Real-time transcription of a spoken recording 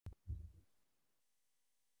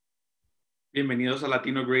Bienvenidos a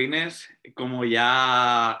Latino Greatness. Como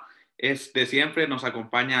ya es de siempre, nos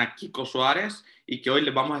acompaña Kiko Suárez y que hoy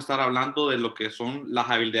les vamos a estar hablando de lo que son las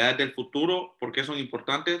habilidades del futuro, por qué son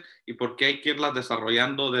importantes y por qué hay que irlas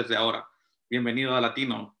desarrollando desde ahora. Bienvenido a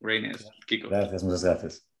Latino Greatness, Kiko. Gracias, muchas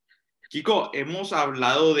gracias. Kiko, hemos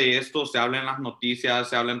hablado de esto, se habla en las noticias,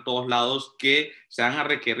 se habla en todos lados, que se van a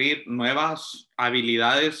requerir nuevas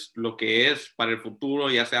habilidades, lo que es para el futuro,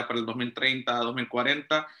 ya sea para el 2030,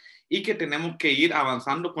 2040, y que tenemos que ir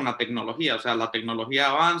avanzando con la tecnología. O sea, la tecnología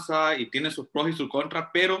avanza y tiene sus pros y sus contras,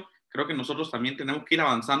 pero creo que nosotros también tenemos que ir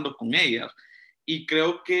avanzando con ellas. Y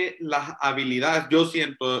creo que las habilidades, yo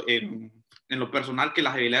siento en lo personal que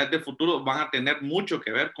las habilidades del futuro van a tener mucho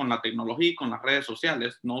que ver con la tecnología y con las redes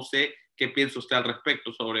sociales. No sé qué piensa usted al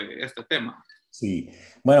respecto sobre este tema. Sí,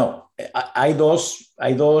 bueno, hay dos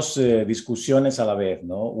discusiones a la vez,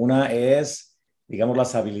 ¿no? Una es, digamos,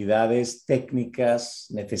 las habilidades técnicas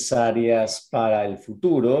necesarias para el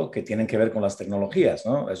futuro que tienen que ver con las tecnologías,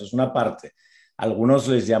 ¿no? Eso es una parte. Algunos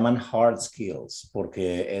les llaman hard skills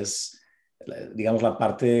porque es, digamos, la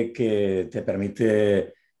parte que te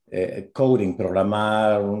permite coding,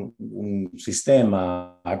 programar un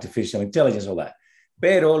sistema, artificial intelligence o la.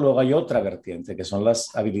 Pero luego hay otra vertiente, que son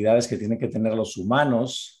las habilidades que tienen que tener los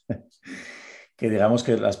humanos, que digamos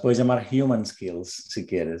que las puedes llamar human skills, si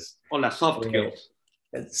quieres, O las soft eh,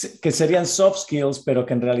 skills. que serían soft skills, pero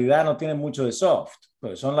que en realidad no tienen mucho de soft,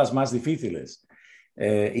 pues son las más difíciles.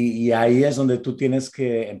 Y ahí es donde tú tienes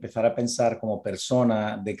que empezar a pensar como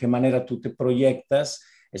persona de qué manera tú te proyectas.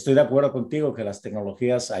 Estoy de acuerdo contigo que las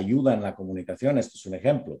tecnologías ayudan en la comunicación, esto es un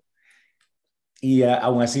ejemplo. Y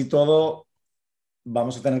aún así todo,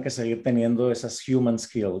 vamos a tener que seguir teniendo esas human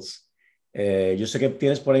skills. Yo sé que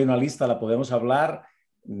tienes por ahí una lista, la podemos hablar.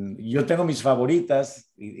 Yo tengo mis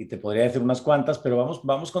favoritas y te podría decir unas cuantas, pero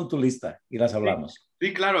vamos con tu lista y las Sí, hablamos.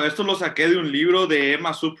 sí, claro, esto lo saqué de un libro de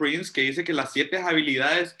Emma Sue Prince que dice que las 7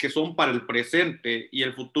 habilidades que son para el presente y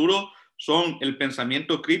el futuro son el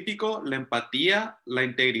pensamiento crítico, la empatía, la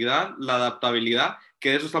integridad, la adaptabilidad,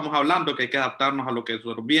 que de eso estamos hablando, que hay que adaptarnos a lo que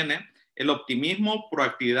nos viene, el optimismo,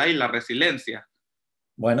 proactividad y la resiliencia.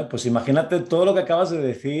 Bueno, pues imagínate todo lo que acabas de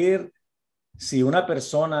decir. Si una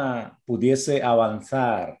persona pudiese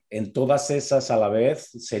avanzar en todas esas a la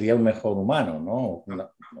vez, sería un mejor humano, ¿no?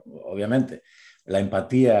 Obviamente. La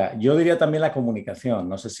empatía, yo diría también la comunicación,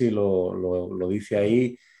 no sé si lo dice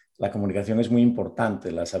ahí, la comunicación es muy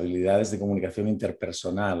importante, las habilidades de comunicación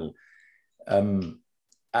interpersonal. Um,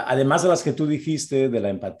 Además de las que tú dijiste, de la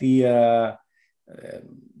empatía,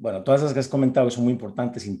 bueno, todas las que has comentado que son muy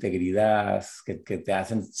importantes, integridad, que te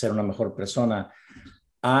hacen ser una mejor persona.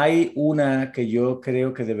 Hay una que yo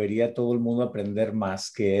creo que debería todo el mundo aprender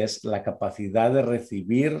más, que es la capacidad de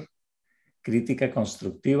recibir crítica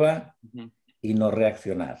constructiva Ujú. y no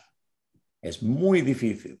reaccionar. Es muy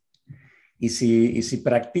difícil. Y si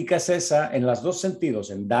practicas esa en los dos sentidos,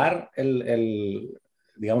 en dar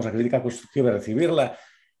digamos, la crítica constructiva y recibirla,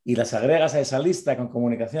 y las agregas a esa lista con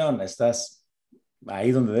comunicación, estás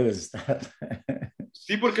ahí donde debes estar.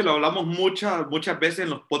 Sí, porque lo hablamos muchas veces en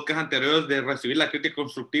los podcasts anteriores de recibir la crítica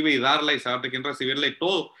constructiva y darla y saber de quién recibirla y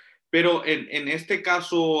todo. Pero en este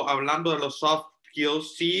caso, hablando de los soft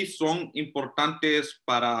skills, sí son importantes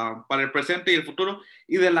para el presente y el futuro.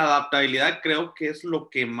 Y de la adaptabilidad creo que es lo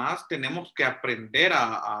que más tenemos que aprender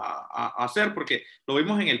a hacer, porque lo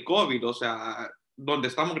vimos en el COVID, o sea, donde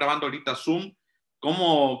estamos grabando ahorita Zoom,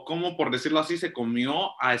 cómo por decirlo así, se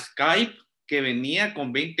comió a Skype que venía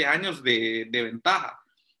con 20 años de ventaja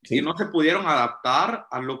y no Sí, se pudieron adaptar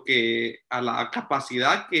a la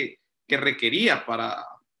capacidad que requería para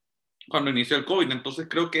cuando inició el COVID. Entonces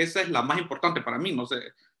creo que esa es la más importante para mí, no sé,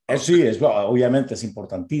 para usted. sí, obviamente es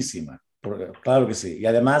importantísima, claro que sí. Y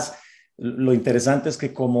además, lo interesante es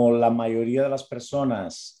que como la mayoría de las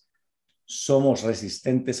personas somos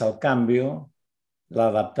resistentes al cambio, la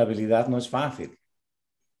adaptabilidad no es fácil.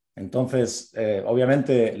 Entonces,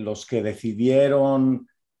 obviamente, los que decidieron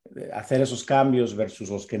hacer esos cambios versus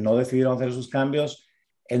los que no decidieron hacer esos cambios,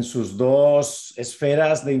 en sus dos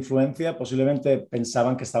esferas de influencia posiblemente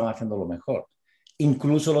pensaban que estaban haciendo lo mejor.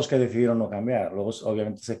 Incluso los que decidieron no cambiar, luego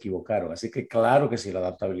obviamente se equivocaron. Así que claro que sí, la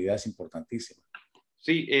adaptabilidad es importantísima.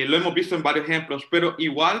 Sí, lo hemos visto en varios ejemplos, pero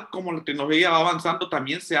igual como la tecnología va avanzando,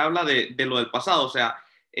 también se habla de lo del pasado. O sea,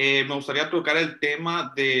 me gustaría tocar el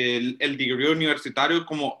tema del el degree universitario,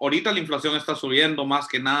 como ahorita la inflación está subiendo más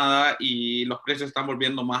que nada y los precios están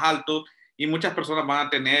volviendo más altos y muchas personas van a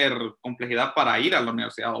tener complejidad para ir a la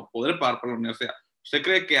universidad o poder pagar por la universidad. ¿Usted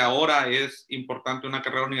cree que ahora es importante una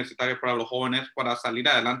carrera universitaria para los jóvenes para salir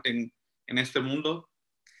adelante en este mundo?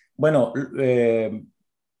 Bueno,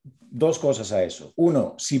 dos cosas a eso.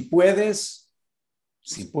 Uno, si puedes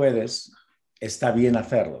si puedes, está bien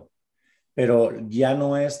hacerlo, pero ya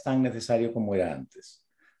no es tan necesario como era antes.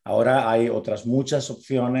 Ahora hay otras muchas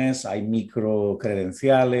opciones, hay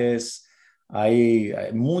microcredenciales, hay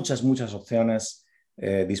muchas opciones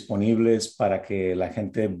disponibles para que la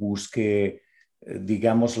gente busque,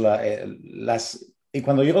 digamos, las... Y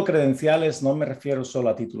cuando digo credenciales no me refiero solo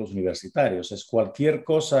a títulos universitarios, es cualquier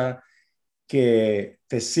cosa que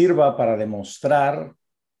te sirva para demostrar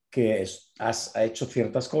que has hecho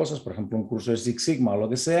ciertas cosas, por ejemplo, un curso de Six Sigma o lo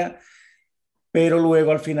que sea, pero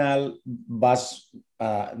luego al final vas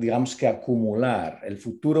a, digamos que acumular. El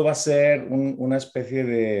futuro va a ser una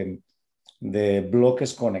especie de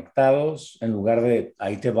bloques conectados en lugar de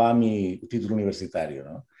ahí te va mi título universitario,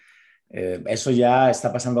 ¿no? Eso ya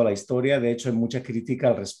está pasando a la historia. De hecho, hay mucha crítica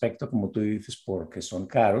al respecto, como tú dices, porque son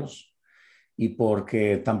caros y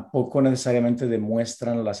porque tampoco necesariamente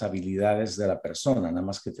demuestran las habilidades de la persona, nada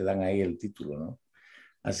más que te dan ahí el título, ¿no?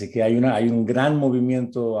 Así que hay un gran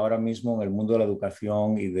movimiento ahora mismo en el mundo de la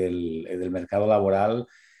educación y del mercado laboral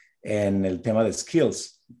en el tema de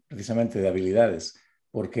skills, precisamente de habilidades,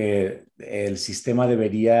 porque el sistema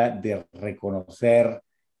debería de reconocer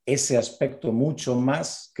ese aspecto mucho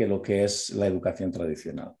más que lo que es la educación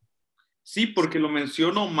tradicional. Sí, porque lo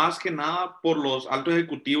menciono más que nada por los altos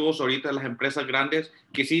ejecutivos ahorita de las empresas grandes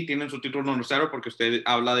que sí tienen su título universitario porque usted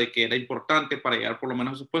habla de que era importante para llegar por lo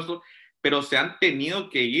menos a esos puestos, pero se han tenido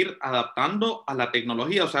que ir adaptando a la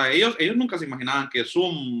tecnología. O sea, ellos nunca se imaginaban que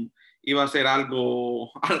Zoom iba a ser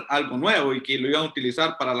algo nuevo y que lo iban a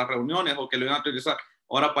utilizar para las reuniones o que lo iban a utilizar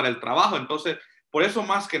ahora para el trabajo. Entonces, por eso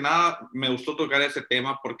más que nada me gustó tocar ese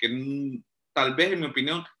tema porque tal vez en mi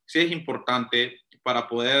opinión sí es importante para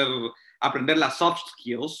poder aprender las soft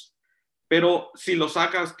skills, pero si lo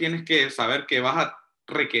sacas tienes que saber que vas a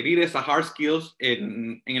requerir esas hard skills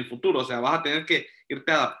en el futuro, o sea, vas a tener que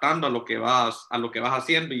irte adaptando a lo que vas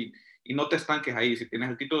haciendo y no te estanques ahí, si tienes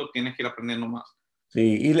el título tienes que ir aprendiendo más. Sí,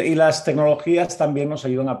 y las tecnologías también nos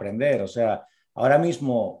ayudan a aprender. O sea, ahora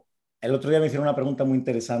mismo, el otro día me hicieron una pregunta muy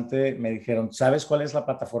interesante. Me dijeron, ¿sabes cuál es la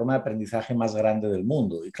plataforma de aprendizaje más grande del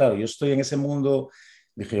mundo? Y claro, yo estoy en ese mundo.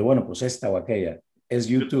 Dije, bueno, pues esta o aquella. Es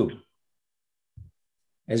YouTube.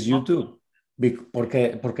 Es YouTube.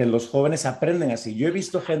 Porque los jóvenes aprenden así. Yo he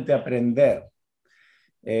visto gente aprender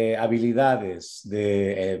habilidades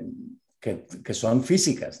que son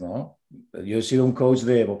físicas, ¿no? Yo he sido un coach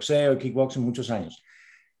de boxeo y kickboxing muchos años.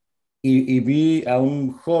 Y vi a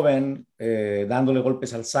un joven dándole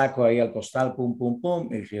golpes al saco ahí al costal, pum, pum, pum.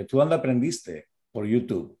 Y dije, ¿tú dónde aprendiste? Por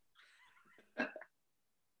YouTube.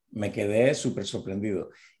 Me quedé súper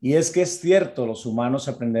sorprendido. Y es que es cierto, los humanos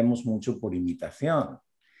aprendemos mucho por imitación.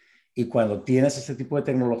 Y cuando tienes este tipo de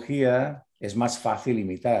tecnología, es más fácil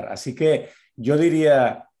imitar. Así que yo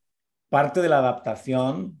diría, parte de la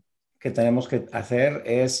adaptación que tenemos que hacer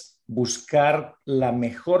es buscar la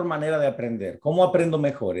mejor manera de aprender. ¿Cómo aprendo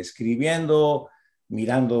mejor? Escribiendo,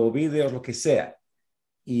 mirando vídeos, lo que sea.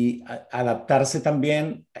 Y adaptarse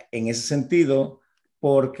también en ese sentido,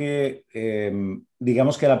 porque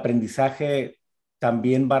digamos que el aprendizaje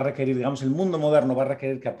también va a requerir, digamos, el mundo moderno va a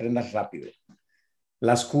requerir que aprendas rápido.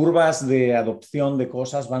 Las curvas de adopción de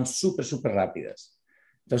cosas van súper rápidas.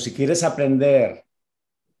 Entonces, si quieres aprender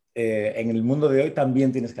en el mundo de hoy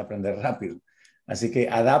también tienes que aprender rápido. Así que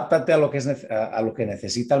adáptate a lo que, a lo que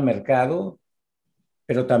necesita el mercado,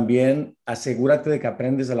 pero también asegúrate de que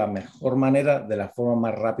aprendes de la mejor manera, de la forma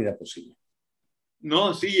más rápida posible.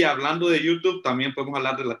 No, sí, hablando de YouTube, también podemos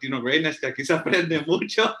hablar de Latino Greatness, que aquí se aprende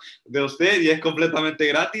mucho de usted y es completamente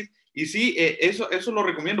gratis. Y sí, eso lo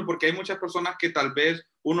recomiendo porque hay muchas personas que tal vez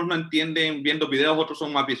unos no entienden viendo videos, otros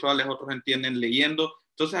son más visuales, otros entienden leyendo.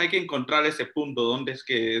 Entonces hay que encontrar ese punto donde es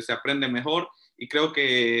que se aprende mejor y creo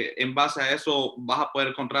que en base a eso vas a poder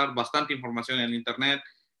encontrar bastante información en el Internet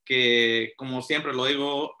que, como siempre lo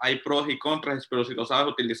digo, hay pros y contras, pero si lo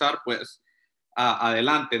sabes utilizar, pues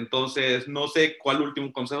adelante. Entonces, no sé cuál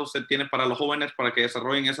último consejo usted tiene para los jóvenes para que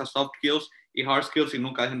desarrollen esas soft skills y hard skills y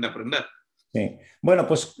nunca dejen de aprender. Sí. Bueno,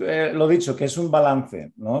 pues lo dicho, que es un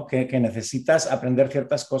balance, ¿no? Que necesitas aprender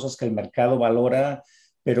ciertas cosas que el mercado valora,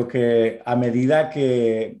 pero que a medida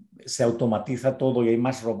que se automatiza todo y hay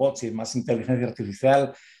más robots y más inteligencia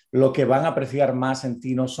artificial, lo que van a apreciar más en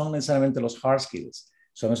ti no son necesariamente los hard skills,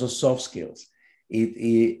 son esos soft skills.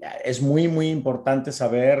 Y es muy importante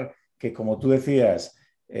saber que, como tú decías,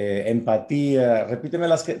 empatía,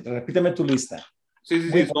 repíteme tu lista. Muy Sí,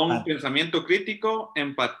 son importante. pensamiento crítico,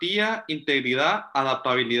 empatía, integridad,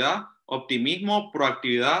 adaptabilidad, optimismo,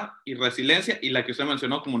 proactividad y resiliencia y la que usted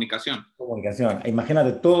mencionó, comunicación. Comunicación.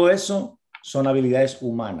 Imagínate, todo eso son habilidades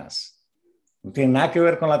humanas. No tienen nada que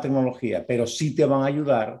ver con la tecnología, pero sí te van a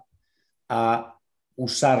ayudar a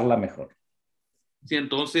usarla mejor. Sí,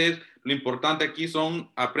 entonces lo importante aquí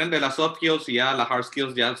son aprende las soft skills y ya las hard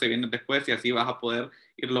skills ya se vienen después y así vas a poder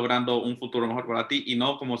ir logrando un futuro mejor para ti. Y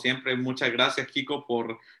no, como siempre, muchas gracias, Kiko,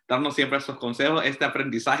 por darnos siempre estos consejos, este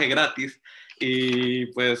aprendizaje gratis. Y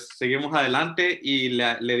pues seguimos adelante y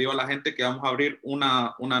le digo a la gente que vamos a abrir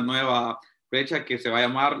una nueva fecha que se va a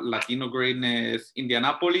llamar Latino Greatness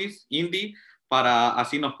Indianapolis, Indy, para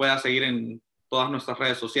así nos pueda seguir en todas nuestras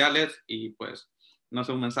redes sociales y pues no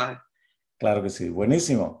sé, un mensaje. Claro que sí.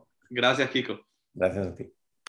 Buenísimo. Gracias, Kiko. Gracias a ti.